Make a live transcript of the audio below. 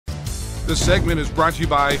This segment is brought to you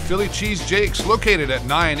by Philly Cheese Jakes, located at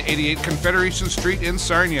 988 Confederation Street in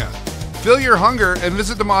Sarnia. Fill your hunger and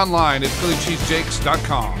visit them online at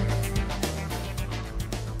phillycheesejakes.com.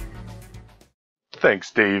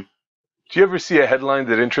 Thanks, Dave. Do you ever see a headline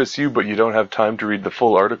that interests you but you don't have time to read the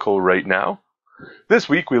full article right now? This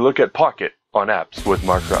week we look at Pocket on Apps with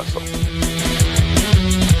Mark Russell.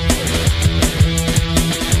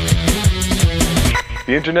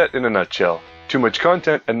 The internet in a nutshell. Too much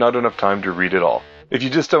content and not enough time to read it all. If you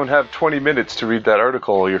just don't have 20 minutes to read that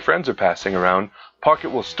article while your friends are passing around, Pocket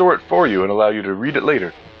will store it for you and allow you to read it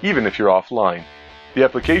later, even if you're offline. The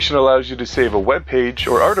application allows you to save a web page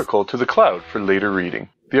or article to the cloud for later reading.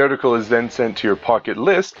 The article is then sent to your Pocket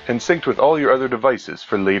list and synced with all your other devices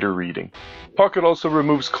for later reading. Pocket also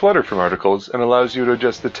removes clutter from articles and allows you to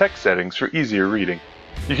adjust the text settings for easier reading.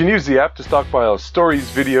 You can use the app to stockpile stories,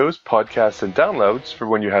 videos, podcasts, and downloads for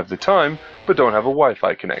when you have the time but don't have a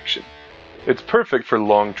Wi-Fi connection. It's perfect for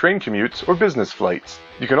long train commutes or business flights.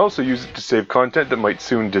 You can also use it to save content that might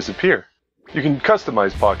soon disappear. You can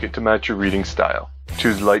customize Pocket to match your reading style.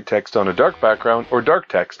 Choose light text on a dark background or dark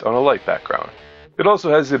text on a light background. It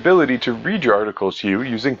also has the ability to read your articles to you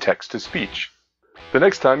using text-to-speech. The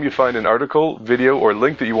next time you find an article, video, or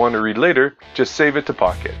link that you want to read later, just save it to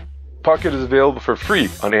Pocket. Pocket is available for free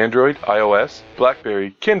on Android, iOS,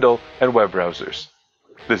 BlackBerry, Kindle, and web browsers.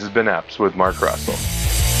 This has been Apps with Mark Russell.